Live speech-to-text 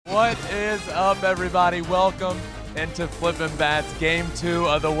What is up, everybody? Welcome into Flippin' Bats. Game 2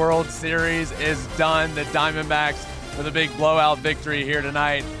 of the World Series is done. The Diamondbacks with a big blowout victory here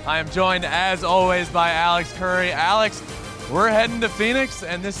tonight. I am joined, as always, by Alex Curry. Alex, we're heading to Phoenix,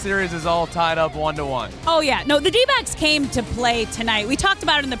 and this series is all tied up 1-1. Oh, yeah. No, the D-backs came to play tonight. We talked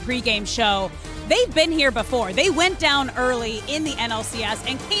about it in the pregame show. They've been here before. They went down early in the NLCS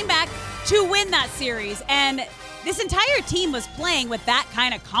and came back to win that series. And this entire team was playing with that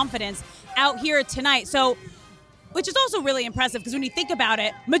kind of confidence out here tonight. So, which is also really impressive because when you think about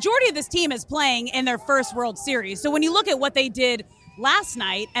it, majority of this team is playing in their first World Series. So when you look at what they did last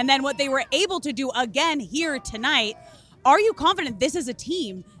night and then what they were able to do again here tonight, are you confident this is a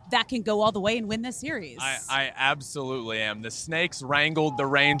team that can go all the way and win this series? I absolutely am. The Snakes wrangled the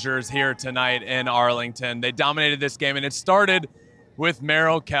Rangers here tonight in Arlington. They dominated this game, and it started with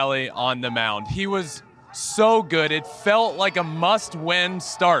Merrill Kelly on the mound. He was so good. It felt like a must-win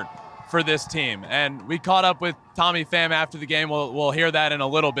start for this team. And we caught up with Tommy Pham after the game. We'll hear that in a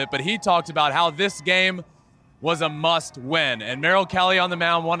little bit. But he talked about how this game was a must-win. And Merrill Kelly on the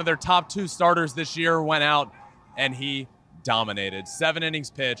mound, one of their top 2 starters this year, went out, and he dominated. 7 innings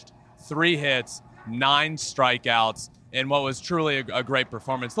pitched, 3 hits, 9 strikeouts, in what was truly a great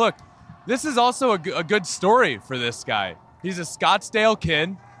performance. Look, this is also a good story for this guy. He's a Scottsdale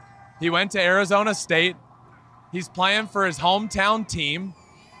kid. He went to Arizona State. He's playing for his hometown team.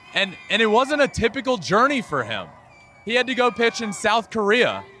 And it wasn't a typical journey for him. He had to go pitch in South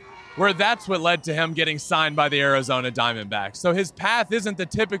Korea, where that's what led to him getting signed by the Arizona Diamondbacks. So his path isn't the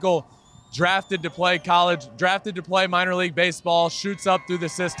typical drafted to play college, drafted to play minor league baseball, shoots up through the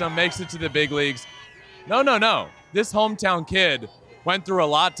system, makes it to the big leagues. No. This hometown kid went through a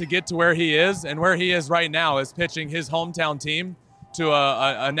lot to get to where he is, and where he is right now is pitching his hometown team to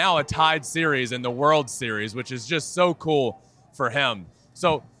now a tied series in the World Series, which is just so cool for him.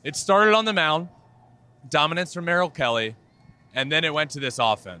 So it started on the mound, dominance from Merrill Kelly, and then it went to this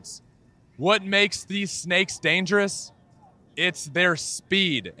offense. What makes these Snakes dangerous? It's their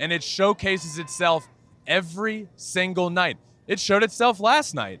speed, and it showcases itself every single night. It showed itself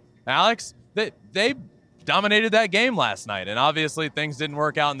last night. Alex, they dominated that game last night, and obviously things didn't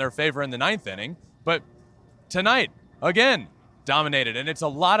work out in their favor in the 9th inning, but tonight, again, dominated, and it's a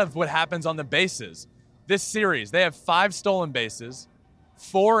lot of what happens on the bases. This series, they have 5 stolen bases,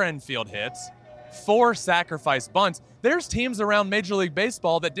 4 infield hits, 4 sacrifice bunts. There's teams around Major League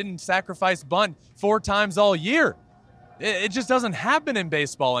Baseball that didn't sacrifice bunt 4 times all year. It just doesn't happen in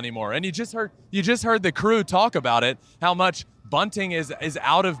baseball anymore. And you just heard the crew talk about it, how much bunting is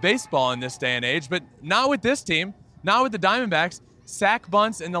out of baseball in this day and age, but not with this team, not with the Diamondbacks. Sack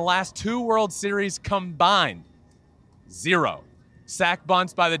bunts in the last 2 World Series combined, 0. Sack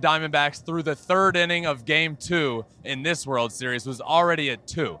bunts by the Diamondbacks through the 3rd inning of Game 2 in this World Series was already at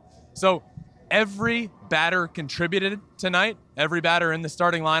 2. So every batter contributed tonight. Every batter in the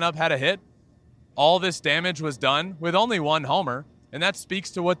starting lineup had a hit. All this damage was done with only 1 homer, and that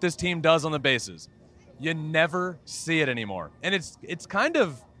speaks to what this team does on the bases. You never see it anymore, and it's kind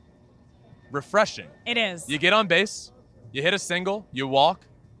of refreshing. It is. You get on base, you hit a single, you walk,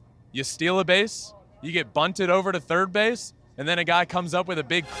 you steal a base, you get bunted over to third base, and then a guy comes up with a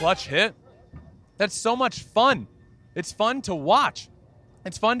big clutch hit. That's so much fun. It's fun to watch.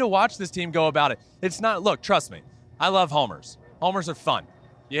 It's fun to watch this team go about it. It's not, look, trust me, I love homers. Homers are fun.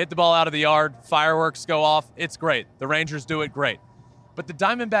 You hit the ball out of the yard, fireworks go off, it's great. The Rangers do it great. But the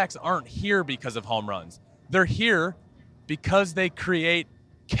Diamondbacks aren't here because of home runs. They're here because they create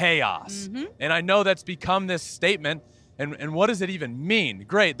chaos. Mm-hmm. And I know that's become this statement, and what does it even mean?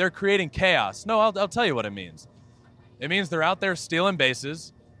 Great, they're creating chaos. No, I'll tell you what it means. It means they're out there stealing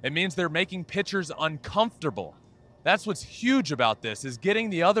bases. It means they're making pitchers uncomfortable. That's what's huge about this, is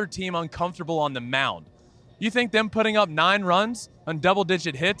getting the other team uncomfortable on the mound. You think them putting up 9 runs on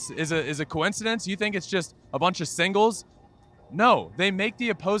double-digit hits is a coincidence? You think it's just a bunch of singles? No, they make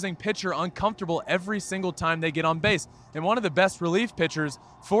the opposing pitcher uncomfortable every single time they get on base. And one of the best relief pitchers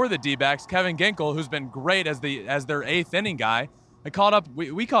for the D-backs, Kevin Ginkel, who's been great as their 8th inning guy, we caught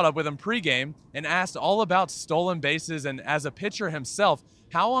up with him pregame and asked all about stolen bases, and as a pitcher himself,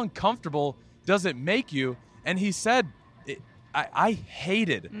 how uncomfortable does it make you? And he said, I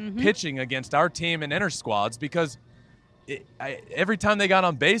hated pitching against our team and inter squads because every time they got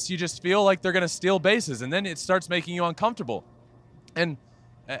on base, you just feel like they're going to steal bases, and then it starts making you uncomfortable. And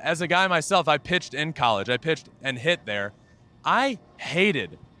as a guy myself, I pitched in college. I pitched and hit there. I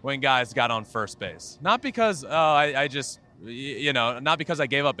hated when guys got on first base. Not because not because I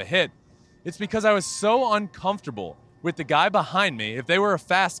gave up a hit. It's because I was so uncomfortable with the guy behind me, if they were a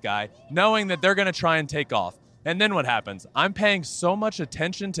fast guy, knowing that they're going to try and take off. And then what happens? I'm paying so much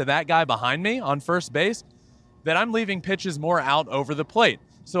attention to that guy behind me on first base that I'm leaving pitches more out over the plate.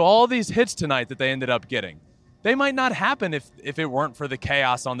 So all these hits tonight that they ended up getting, they might not happen if it weren't for the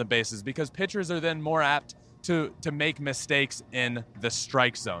chaos on the bases, because pitchers are then more apt to make mistakes in the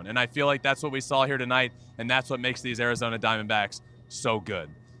strike zone. And I feel like that's what we saw here tonight, and that's what makes these Arizona Diamondbacks so good.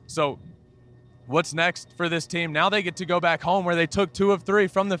 So what's next for this team? Now they get to go back home where they took 2 of 3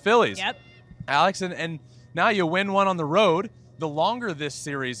 from the Phillies. Yep. Alex, and now you win one on the road. The longer this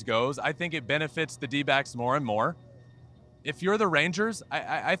series goes, I think it benefits the D-backs more and more. If you're the Rangers,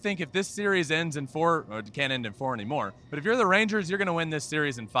 I think if this series ends in 4, or it can't end in 4 anymore, but if you're the Rangers, you're going to win this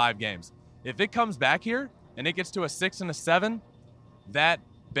series in 5 games. If it comes back here and it gets to a 6 and a 7, that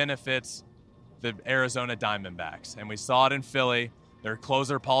benefits the Arizona Diamondbacks. And we saw it in Philly. Their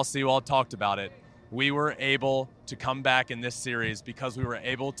closer, Paul Sewald, talked about it. We were able to come back in this series because we were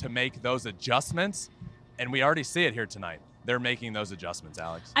able to make those adjustments, and we already see it here tonight. They're making those adjustments,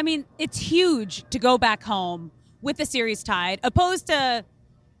 Alex. I mean, it's huge to go back home with the series tied, opposed to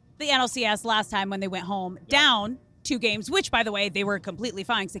the NLCS last time when they went home down 2 games, which, by the way, they were completely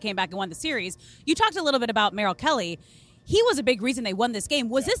fine because they came back and won the series. You talked a little bit about Merrill Kelly. He was a big reason they won this game.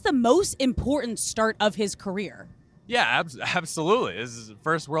 Was this the most important start of his career? Yeah, absolutely. This is the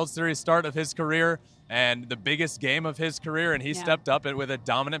first World Series start of his career and the biggest game of his career, and he stepped up with a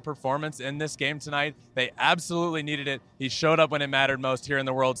dominant performance in this game tonight. They absolutely needed it. He showed up when it mattered most here in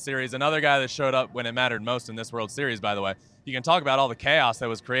the World Series. Another guy that showed up when it mattered most in this World Series, by the way. You can talk about all the chaos that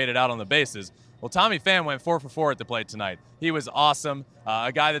was created out on the bases. Well, Tommy Pham went 4 for 4 at the plate tonight. He was awesome.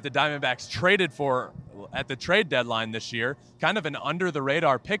 A guy that the Diamondbacks traded for at the trade deadline this year, kind of an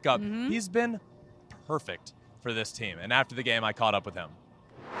under-the-radar pickup. He's been perfect for this team. And after the game, I caught up with him.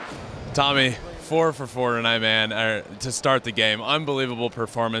 Tommy, 4 for 4 tonight, man, to start the game. Unbelievable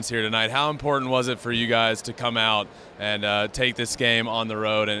performance here tonight. How important was it for you guys to come out and take this game on the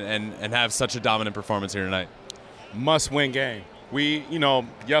road and have such a dominant performance here tonight? Must-win game. We,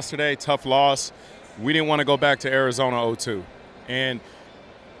 yesterday, tough loss. We didn't want to go back to Arizona 0-2. And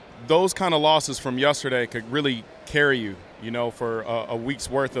those kind of losses from yesterday could really carry you, for a week's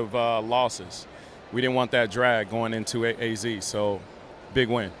worth of losses. We didn't want that drag going into AZ, so big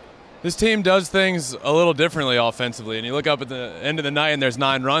win. This team does things a little differently offensively, and you look up at the end of the night and there's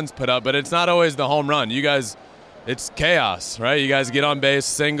 9 runs put up, but it's not always the home run. You guys, it's chaos, right? You guys get on base,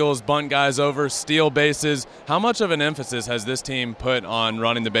 singles, bunt guys over, steal bases. How much of an emphasis has this team put on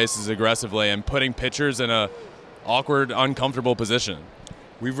running the bases aggressively and putting pitchers in a awkward, uncomfortable position?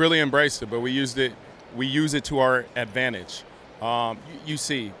 We've really embraced it, but we use it to our advantage. You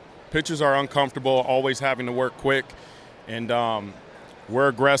see, pitchers are uncomfortable, always having to work quick, and we're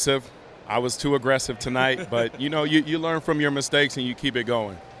aggressive. I was too aggressive tonight, but you learn from your mistakes and you keep it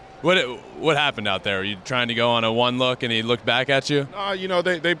going. What happened out there? Were you trying to go on a 1 look and he looked back at you?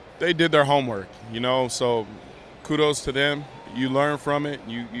 They did their homework, so kudos to them. You learn from it,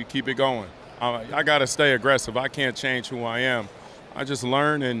 you keep it going. I got to stay aggressive. I can't change who I am. I just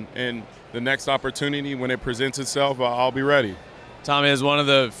learn, and the next opportunity, when it presents itself, I'll be ready. Tommy, as one of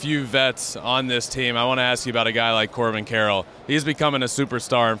the few vets on this team, I want to ask you about a guy like Corbin Carroll. He's becoming a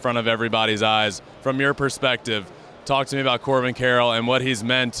superstar in front of everybody's eyes. From your perspective, talk to me about Corbin Carroll and what he's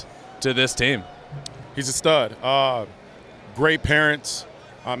meant to this team. He's a stud. Great parents.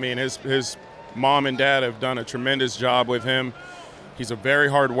 I mean, his mom and dad have done a tremendous job with him. He's a very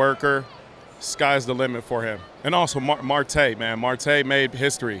hard worker. Sky's the limit for him. And also Marte, man. Marte made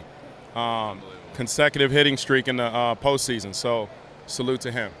history. Consecutive hitting streak in the postseason. So salute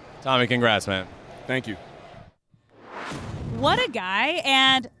to him. Tommy, congrats, man. Thank you. What a guy.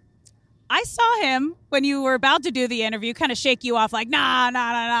 And I saw him when you were about to do the interview kind of shake you off like, nah, I'm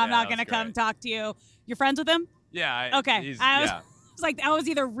not going to come talk to you. You're friends with him? Yeah. Okay. I was like, that was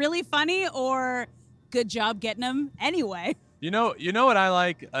either really funny or good job getting him anyway. You know what I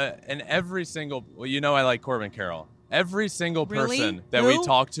like? And I like Corbin Carroll. Every single person that we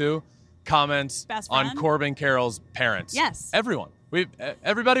talk to comments on Corbin Carroll's parents. Yes. Everyone.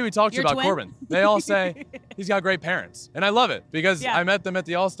 Everybody we talk to about twin? Corbin, they all say he's got great parents. And I love it because I met them at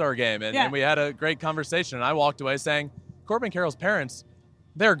the All-Star game and we had a great conversation. And I walked away saying, Corbin Carroll's parents,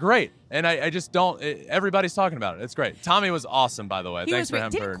 they're great. And I just don't – everybody's talking about it. It's great. Tommy was awesome, by the way. Thanks for him for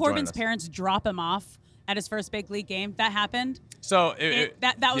joining us. Didn't Corbin's parents drop him off at his first big league game? That happened? So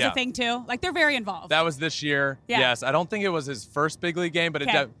that was a thing too? Like they're very involved. That was this year. Yeah. Yes. I don't think it was his first big league game,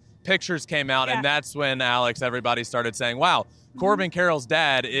 but pictures came out, and that's when, Alex, everybody started saying, wow, Corbin Carroll's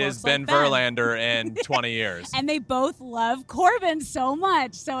dad is Ben Verlander in 20 years. And they both love Corbin so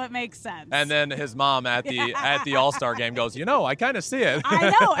much, so it makes sense. And then his mom at the All-Star game goes, I kind of see it. I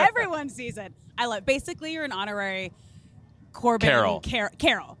know. Everyone sees it. I love. Basically, you're an honorary Corbin Carol.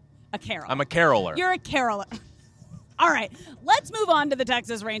 Carol. A Carol. I'm a caroler. You're a caroler. All right, let's move on to the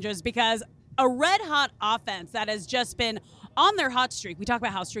Texas Rangers because a red-hot offense that has just been on their hot streak, we talk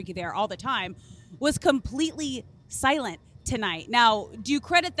about how streaky they are all the time, was completely silent tonight. Now, do you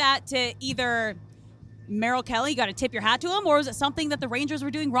credit that to either Merrill Kelly, you got to tip your hat to him, or is it something that the Rangers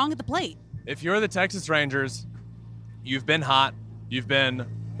were doing wrong at the plate? If you're the Texas Rangers, you've been hot. You've been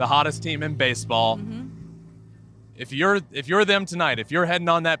the hottest team in baseball. Mm-hmm. If you're them tonight, if you're heading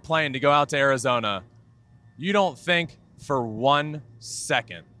on that plane to go out to Arizona, you don't think for 1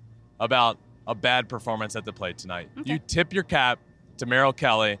 second about a bad performance at the plate tonight. Okay. You tip your cap to Merrill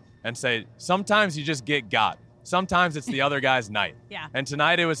Kelly and say, sometimes you just get got. Sometimes it's the other guy's night. Yeah. And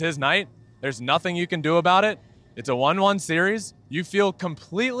tonight it was his night. There's nothing you can do about it. It's a 1-1 series. You feel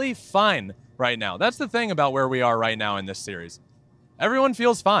completely fine right now. That's the thing about where we are right now in this series. Everyone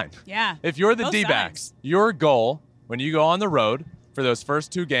feels fine. Yeah. If you're the Both D-backs, sides. your goal when you go on the road for those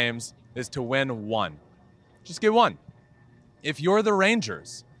first 2 games is to win 1. Just get 1. If you're the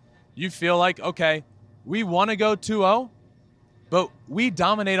Rangers, you feel like, okay, we want to go 2-0, but we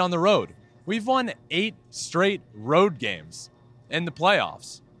dominate on the road. We've won 8 straight road games in the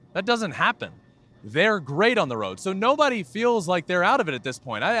playoffs. That doesn't happen. They're great on the road. So nobody feels like they're out of it at this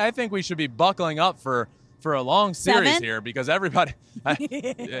point. I think we should be buckling up for a long series 7? here because everybody,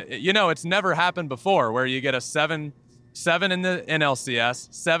 it's never happened before where you get a 7 in the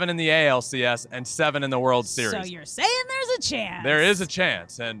NLCS, 7 in the ALCS, and 7 in the World Series. So you're saying there's a chance. There is a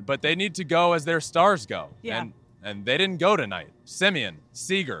chance, but they need to go as their stars go. Yeah. And they didn't go tonight. Simeon,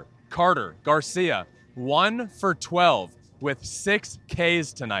 Seager, Carter, Garcia, 1 for 12 with 6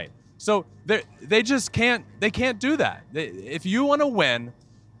 Ks tonight. So they just can't do that. If you want to win,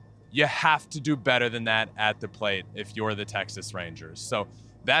 you have to do better than that at the plate if you're the Texas Rangers. So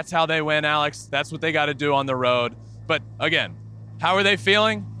that's how they win, Alex. That's what they got to do on the road. But again, how are they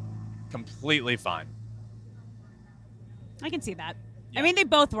feeling? Completely fine. I can see that. Yeah. I mean, they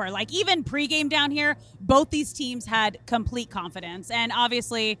both were. Like, even pregame down here, both these teams had complete confidence. And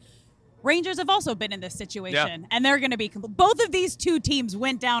obviously, Rangers have also been in this situation. Yeah. And they're going to be both of these 2 teams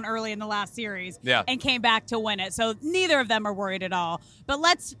went down early in the last series and came back to win it. So neither of them are worried at all. But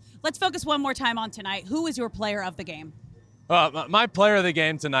let's focus one more time on tonight. Who is your player of the game? My player of the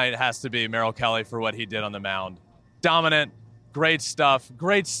game tonight has to be Merrill Kelly for what he did on the mound. Dominant, great stuff,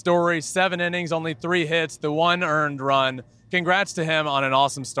 great story, 7 innings, only 3 hits, the 1 earned run. Congrats to him on an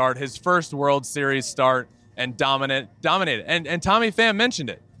awesome start, his first World Series start, and dominated. And Tommy Pham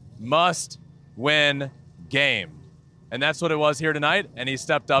mentioned it. Must win game. And that's what it was here tonight, and he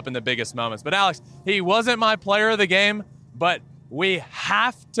stepped up in the biggest moments. But Alex, he wasn't my player of the game, but we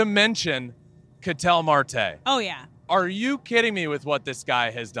have to mention Ketel Marte. Oh, yeah. Are you kidding me with what this guy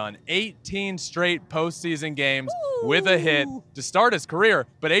has done? 18 straight postseason games with a hit to start his career,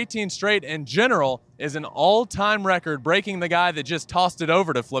 but 18 straight in general is an all-time record, breaking the guy that just tossed it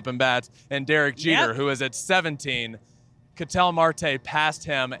over to flipping bats and Derek Jeter, who is at 17. Ketel Marte passed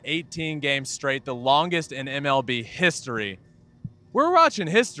him 18 games straight, the longest in MLB history. We're watching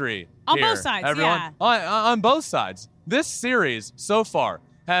history on here, both sides, everyone. yeah. On both sides. This series so far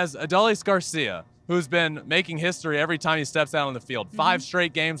has Adolis Garcia, who's been making history every time he steps out on the field. 5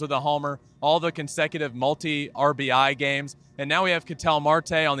 straight games with a homer, all the consecutive multi-RBI games. And now we have Ketel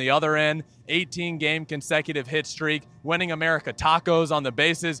Marte on the other end, 18-game consecutive hit streak, winning America tacos on the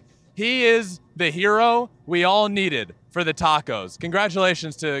bases. He is the hero we all needed for the tacos.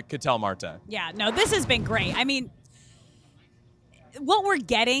 Congratulations to Ketel Marte. Yeah, no, this has been great. I mean, what we're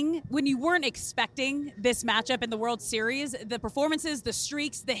getting when you weren't expecting this matchup in the World Series, the performances, the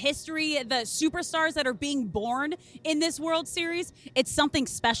streaks, the history, the superstars that are being born in this World Series, it's something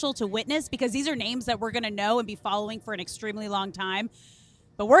special to witness because these are names that we're going to know and be following for an extremely long time.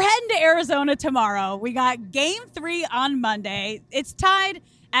 But we're heading to Arizona tomorrow. We got Game 3 on Monday. It's tied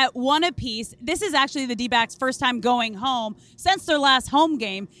at 1 apiece. This is actually the D-backs' first time going home since their last home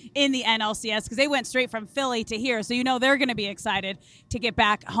game in the NLCS because they went straight from Philly to here. So they're going to be excited to get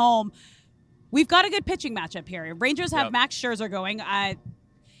back home. We've got a good pitching matchup here. Rangers have Max Scherzer going.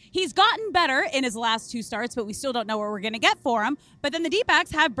 He's gotten better in his last 2 starts, but we still don't know what we're going to get for him. But then the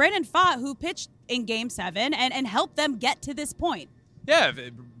D-backs have Brandon Pfaadt, who pitched in Game 7 and helped them get to this point. Yeah,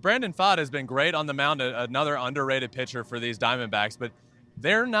 Brandon Pfaadt has been great on the mound, another underrated pitcher for these Diamondbacks, but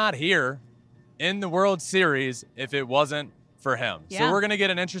they're not here in the World Series if it wasn't for him. Yeah. So we're going to get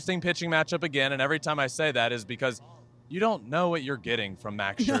an interesting pitching matchup again, and every time I say that is because you don't know what you're getting from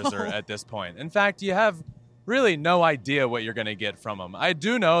Max Scherzer at this point. In fact, you have really no idea what you're going to get from him. I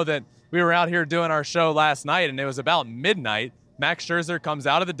do know that we were out here doing our show last night, and it was about midnight. Max Scherzer comes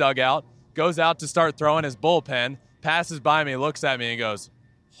out of the dugout, goes out to start throwing his bullpen, passes by me, looks at me, and goes,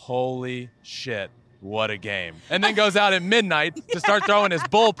 "Holy shit, what a game." And then goes out at midnight to start throwing his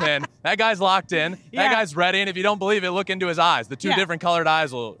bullpen. That guy's locked in. Yeah. That guy's ready. And if you don't believe it, look into his eyes. The two different colored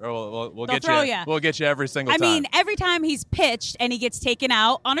eyes will get you. We'll get you every single time. I mean, every time he's pitched and he gets taken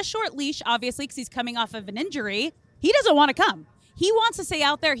out on a short leash, obviously, because he's coming off of an injury, he doesn't want to come. He wants to stay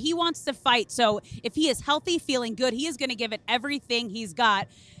out there. He wants to fight. So if he is healthy, feeling good, he is going to give it everything he's got.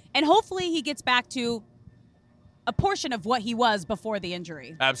 And hopefully he gets back to a portion of what he was before the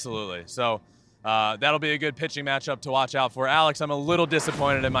injury. Absolutely. So that'll be a good pitching matchup to watch out for. Alex, I'm a little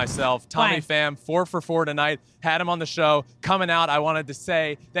disappointed in myself. Tommy Pham, 4 for 4 tonight. Had him on the show. Coming out, I wanted to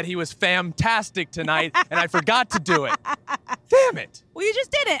say that he was fantastic tonight, and I forgot to do it. Damn it. Well, you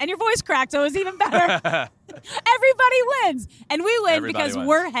just did it, and your voice cracked, so it was even better. Everybody wins. And we win because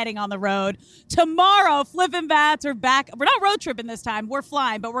we're heading on the road. Tomorrow, Flippin' Bats are back. We're not road tripping this time. We're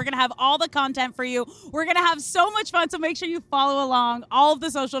flying, but we're going to have all the content for you. We're going to have so much fun, so make sure you follow along all of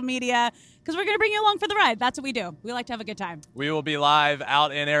the social media because we're going to bring you along for the ride. That's what we do. We like to have a good time. We will be live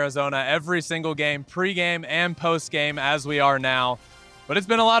out in Arizona every single game, pregame and postgame as we are now. But it's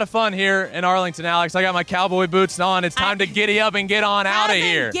been a lot of fun here in Arlington, Alex. I got my cowboy boots on. It's time to giddy up and get on out of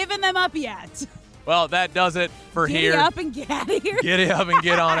here. Haven't given them up yet. Well, that does it for here. Giddy up and get out of here. Giddy up and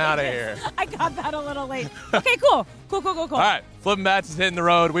get on out of here. I got that a little late. Okay, cool. Cool. All right, Flippin' Bats is hitting the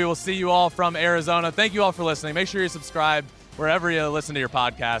road. We will see you all from Arizona. Thank you all for listening. Make sure you're subscribed wherever you listen to your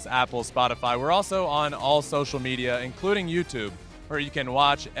podcast, Apple, Spotify. We're also on all social media, including YouTube, where you can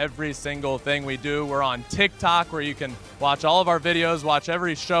watch every single thing we do. We're on TikTok, where you can watch all of our videos, watch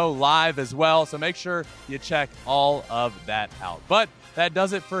every show live as well. So make sure you check all of that out. But that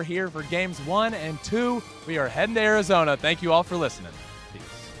does it for here for games 1 and 2. We are heading to Arizona. Thank you all for listening.